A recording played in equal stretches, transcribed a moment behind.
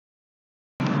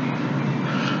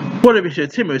What if you should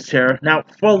Timu's here? Now,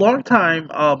 for a long time,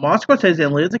 Martin Scorsese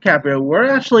and Leo DiCaprio were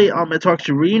actually in talks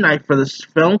to reunite for this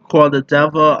film called The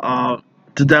Devil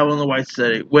in the White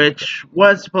City, which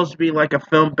was supposed to be like a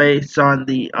film based on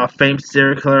the famed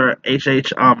serial killer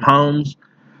H.H. Holmes.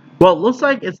 Well, it looks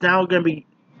like it's now going to be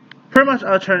pretty much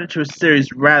turned into a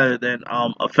series rather than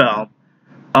a film.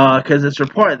 Because it's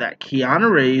reported that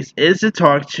Keanu Reeves is in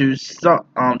talk to star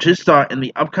in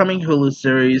the upcoming Hulu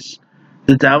series,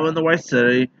 The Devil in the White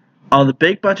City, on the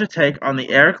big budget take on the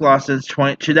Eric Lawson's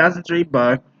 2003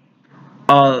 book.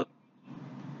 Uh,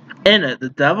 in it, the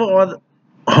Devil or the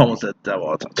almost said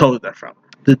Devil, totally different.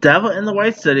 The Devil in the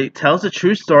White City tells the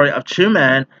true story of two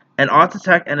men, an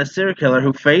architect and a serial killer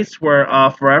whose fates were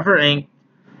forever inked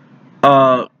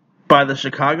by the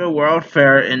Chicago World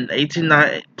Fair in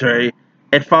 1893.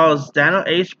 It follows Daniel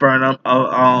H. Burnham,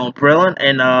 a brilliant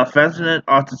and fascinating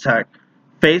architect,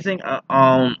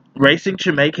 racing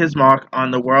to make his mark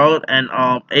on the world, and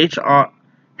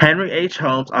Henry H.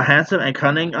 Holmes, a handsome and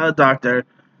cunning doctor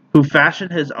who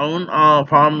fashioned his own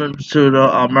prominent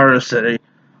pseudo murder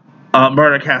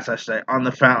cast, I say, on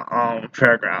the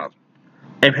fairgrounds.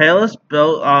 A palace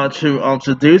built to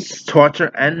seduce,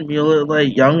 torture, and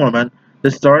mutilate young women.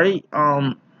 The story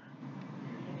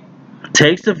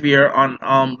takes the veer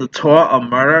on the tour of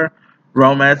murder,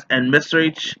 romance, and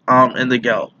mystery in the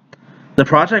guild. The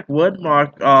project would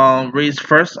mark Reed's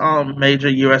first major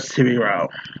U.S. TV role.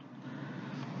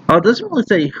 It doesn't really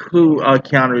say who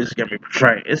Keanu Reeves is going to be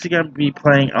portraying. Is he going to be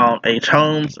playing H.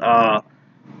 Holmes?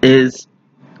 Is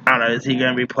I don't know. Is he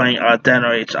going to be playing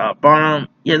Daniel H. Barnum?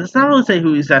 Yeah, it does not really say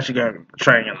who he's actually going to be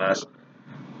portraying in this.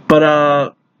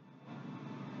 But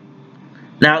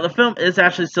now the film is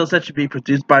actually still set to be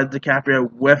produced by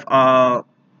DiCaprio with and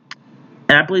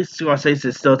I believe Scorsese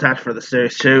is still attached for the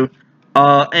series too.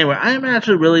 Anyway, I am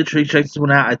actually really intrigued to check this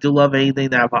one out. I do love anything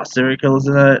that about serial killers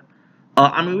in it.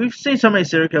 I mean, we've seen so many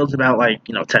serial killers about, like,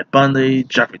 Ted Bundy,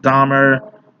 Jeffrey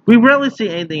Dahmer. We rarely see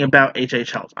anything about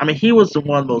H.H. Holmes. I mean, he was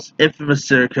one of the most infamous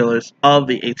serial killers of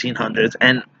the 1800s,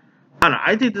 and I don't know,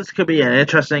 I think this could be an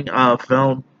interesting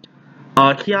film.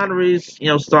 Keanu Reeves,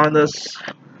 starring this,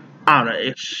 I don't know,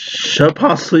 it should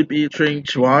possibly be intriguing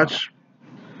to watch.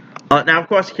 Now, of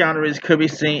course, Keanu Reeves could be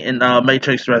seen in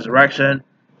Matrix Resurrection,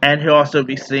 and he'll also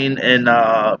be seen in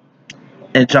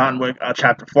John Wick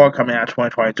Chapter 4 coming out in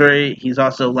 2023. He's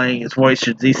also laying his voice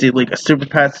to DC League of Super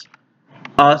Pets.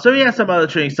 So he has some other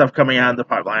intriguing stuff coming out in the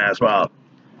pipeline as well.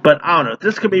 But I don't know,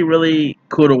 this could be really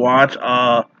cool to watch.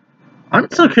 I'm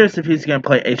so curious if he's going to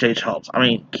play H.H. Holmes. I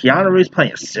mean, Keanu Reeves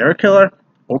playing a serial killer?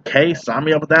 Okay, sign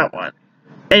me up with that one.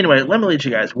 Anyway, let me lead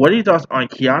you guys. What are your thoughts on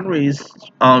Keanu Reeves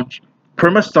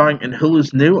pretty much starring in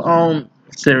Hulu's new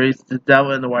series, The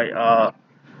Devil in the White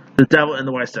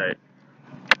City?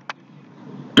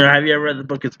 Have you ever read the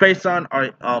book it's based on? Or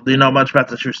do you know much about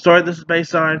the true story this is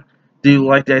based on? Do you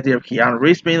like the idea of Keanu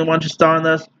Reeves being the one to star in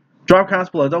this? Drop comments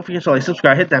below. Don't forget to like,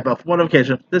 subscribe, hit that bell for more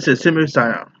notifications. This is Simu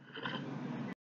signing out.